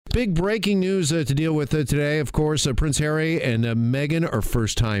Big breaking news to deal with today. Of course, Prince Harry and Meghan are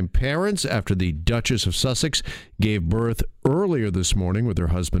first-time parents after the Duchess of Sussex gave birth earlier this morning with her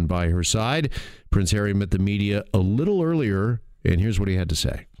husband by her side. Prince Harry met the media a little earlier, and here's what he had to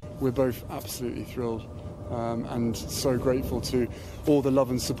say. We're both absolutely thrilled and so grateful to all the love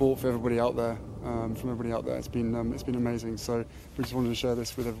and support for everybody out there, from everybody out there. It's been amazing. So we just wanted to share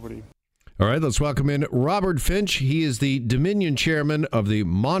this with everybody. All right, let's welcome in Robert Finch. He is the Dominion chairman of the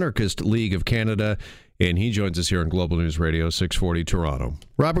Monarchist League of Canada, and he joins us here on Global News Radio 640 Toronto.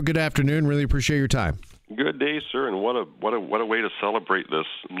 Robert, good afternoon. Really appreciate your time. Good day, sir, and what a way to celebrate this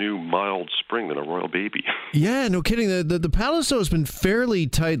new mild spring than a royal baby. Yeah, no kidding. The palace, though, has been fairly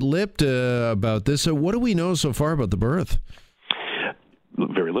tight-lipped about this. So what do we know so far about the birth?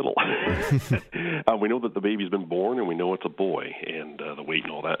 Very little. We know that the baby's been born, and we know it's a boy, and the weight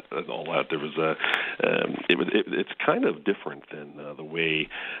and all that. There was it's kind of different than the way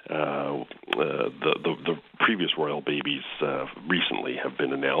the previous royal babies recently have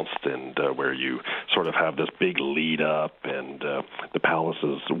been announced, and where you sort of have this big lead up, and the palace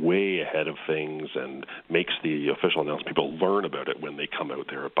is way ahead of things and makes the official announcement. People learn about it when they come out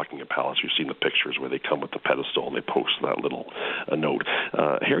there at Buckingham Palace. You've seen the pictures where they come with the pedestal and they post that little note.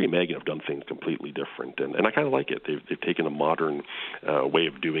 Harry and Meghan have done things completely different, and I kind of like it. They've taken a modern way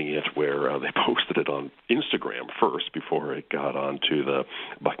of doing it where they posted it on Instagram first before it got onto the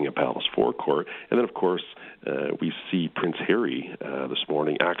Buckingham Palace forecourt. And then, of course, we see Prince Harry this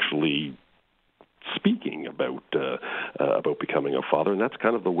morning actually speaking about becoming a father, and that's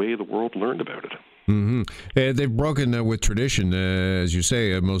kind of the way the world learned about it. Mm-hmm. They've broken with tradition, as you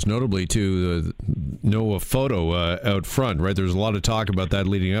say, most notably to know a photo out front, right? There's a lot of talk about that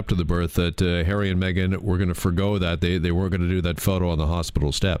leading up to the birth, that Harry and Meghan were going to forgo that. They weren't going to do that photo on the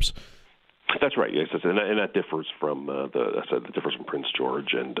hospital steps. That's right. Yes, and that differs from differs from Prince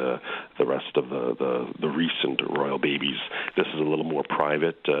George and the rest of the recent royal babies. This is a little more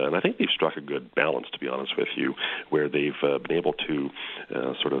private, and I think they've struck a good balance, to be honest with you, where they've been able to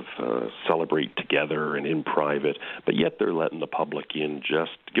sort of celebrate together and in private, but yet they're letting the public in,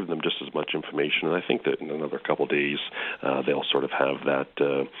 just giving them just as much information. And I think that in another couple of days they'll sort of have that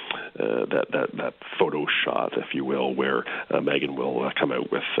photo shot, if you will, where Meghan will come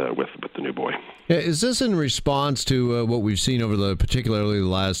out with the new boy. Yeah, is this in response to what we've seen over particularly the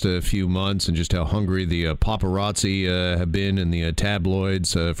last few months, and just how hungry the paparazzi have been in the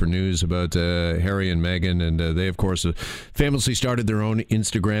tabloids for news about Harry and Meghan? And they, of course, famously started their own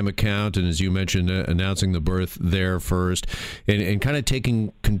Instagram account, and as you mentioned, announcing the birth there first, and kind of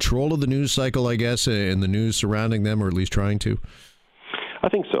taking control of the news cycle, I guess, and the news surrounding them, or at least trying to? I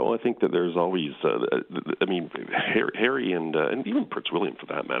think so. I think that there's always, Harry and even Prince William, for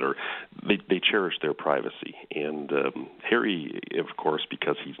that matter, they cherish their privacy. And Harry, of course,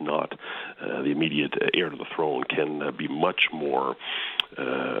 because he's not the immediate heir to the throne, can be much more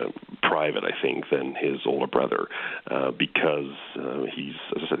private, I think, than his older brother, because he's,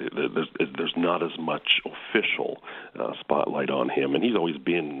 as I said, there's not as much official spotlight on him, and he's always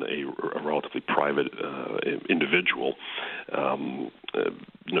been a relatively private individual.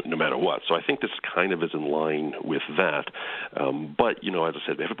 No matter what. So I think this kind of is in line with that. But, as I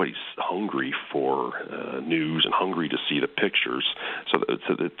said, everybody's hungry for news and hungry to see the pictures.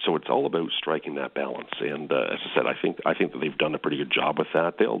 So it's all about striking that balance. And as I said, I think that they've done a pretty good job with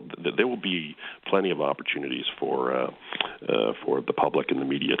that. There will be plenty of opportunities for the public and the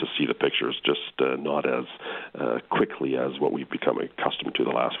media to see the pictures, just not as quickly as what we've become accustomed to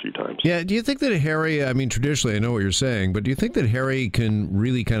the last few times. Yeah. Do you think that Harry, traditionally, I know what you're saying, but do you think that Harry can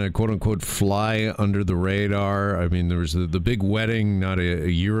really kind of quote-unquote fly under the radar? I mean, there was the big wedding not a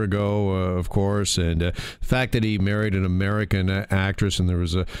year ago, of course, and the fact that he married an American actress, and there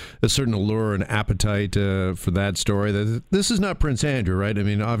was a certain allure and appetite for that story. This is not Prince Andrew, right? I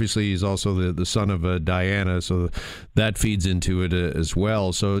mean, obviously he's also the son of Diana, so that feeds into it as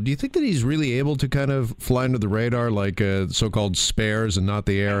well. So do you think that he's really able to kind of fly under the radar like so-called spares and not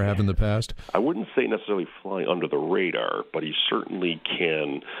the heir have in the past? I wouldn't say necessarily fly under the radar, but he certainly can.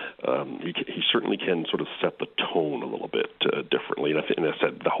 He certainly can sort of set the tone a little bit differently. And I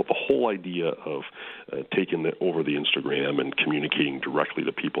said the whole idea of taking over the Instagram and communicating directly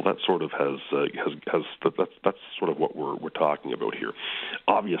to people, that sort of that's sort of what we're talking about here.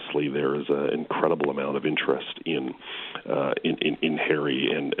 Obviously, there is an incredible amount of interest in Harry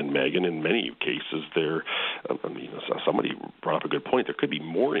and Meghan. In many cases, somebody brought up a good point. There could be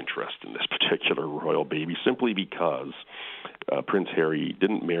more interest in this particular royal baby simply because Prince Harry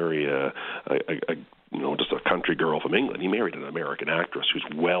didn't marry a just a country girl from England. He married an American actress who's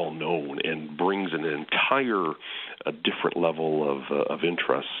well known and brings an entire different level of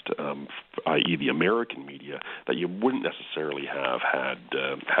interest, i.e. the American media, that you wouldn't necessarily have had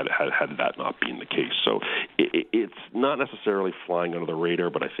that not been the case. So it's not necessarily flying under the radar,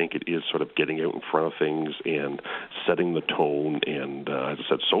 but I think it is sort of getting out in front of things and setting the tone. And as I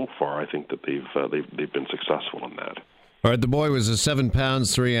said, so far, I think that they've been successful in that. All right, the boy was 7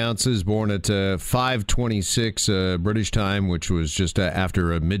 pounds 3 ounces, born at 5:26 British time, which was just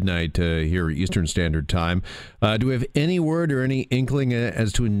after midnight here Eastern Standard Time. Do we have any word or any inkling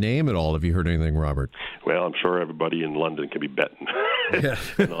as to a name at all? Have you heard anything, Robert? Well, I'm sure everybody in London can be betting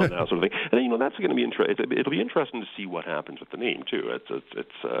on that sort of thing. And that's going to be interesting. It'll be interesting to see what happens with the name too. It's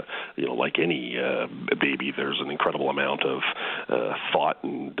like any baby, there's an incredible amount of thought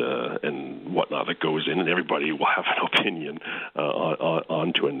and whatnot that goes in, and everybody will have an opinion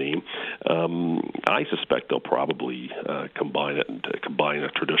onto a name. I suspect they'll probably combine a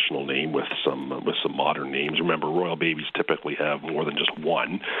traditional name with some modern names. Remember, royal babies typically have more than just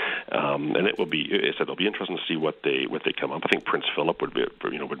one, and it'll be interesting to see what they come up. I think Prince Philip would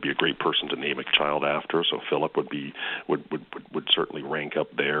be a great person to name a child after. So Philip would certainly rank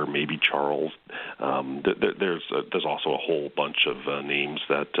up there. Maybe Charles. There's also a whole bunch of names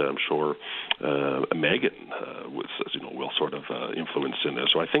that I'm sure Meghan will sort of influence in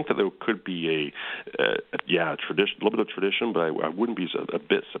this. So I think that there could be a little bit of tradition, but I wouldn't be a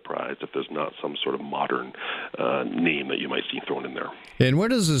bit surprised if there's not some sort of modern name that you might see thrown in there. And where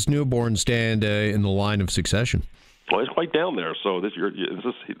does this newborn stand in the line of succession? Well, it's quite down there. So the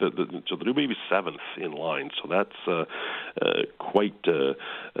new baby's 7th in line. So that's quite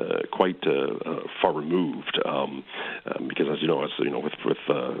far removed. Because as you know, with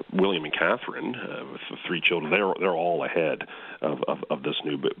William and Catherine, with the 3 children, they're all ahead of this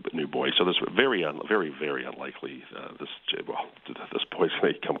new boy. So this very unlikely this boy's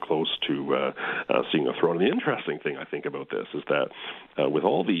going to come close to seeing a throne. And the interesting thing I think about this is that with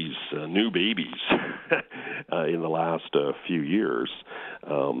all these new babies in the last few years,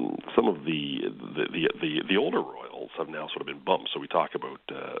 some of the older royals have now sort of been bumped. So we talk about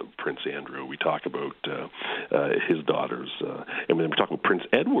Prince Andrew, we talk about his daughters, and then we talk about Prince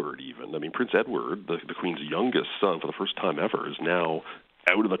Edward even. I mean, Prince Edward, the Queen's youngest son, for the first time ever, is now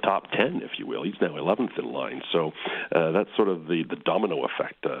out of the top 10, if you will. He's now 11th in line. So that's sort of the domino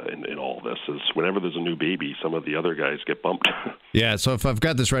effect in all this, is whenever there's a new baby, some of the other guys get bumped. Yeah, so if I've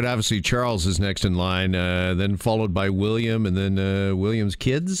got this right, obviously Charles is next in line, then followed by William, and then William's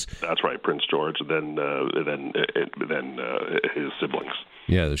kids? That's right, Prince George, and then his siblings.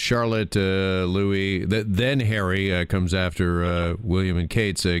 Yeah, Charlotte, Louis, then Harry comes after William and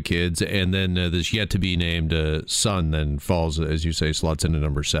Kate's kids, and then this yet-to-be-named son then falls, as you say, slots into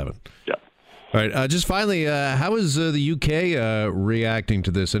number 7. Yeah. All right, just finally, how is the UK reacting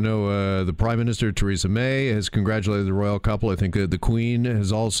to this? I know the Prime Minister, Theresa May, has congratulated the royal couple. I think the Queen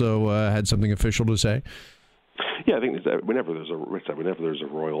has also had something official to say. Yeah, I think whenever there's a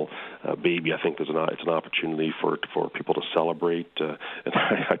royal baby, I think it's an opportunity for people to celebrate. And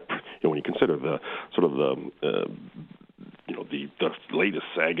when you consider the sort of the latest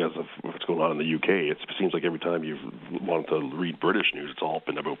sagas of what's going on in the UK, it seems like every time you've wanted to read British news, it's all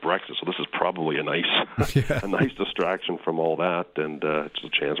been about Brexit. So this is probably a nice distraction from all that, and it's a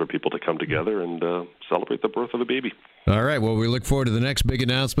chance for people to come together and celebrate the birth of the baby. All right. Well, we look forward to the next big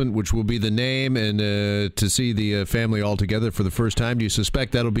announcement, which will be the name, and to see the family all together for the first time. Do you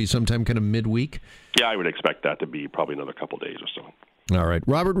suspect that'll be sometime kind of midweek? Yeah, I would expect that to be probably another couple days or so. All right.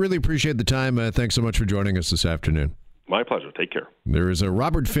 Robert, really appreciate the time. Thanks so much for joining us this afternoon. My pleasure. Take care. There is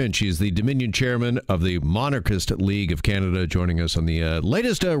Robert Finch. He is the Dominion Chairman of the Monarchist League of Canada, joining us on the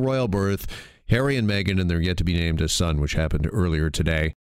latest royal birth, Harry and Meghan, and their yet-to-be-named son, which happened earlier today.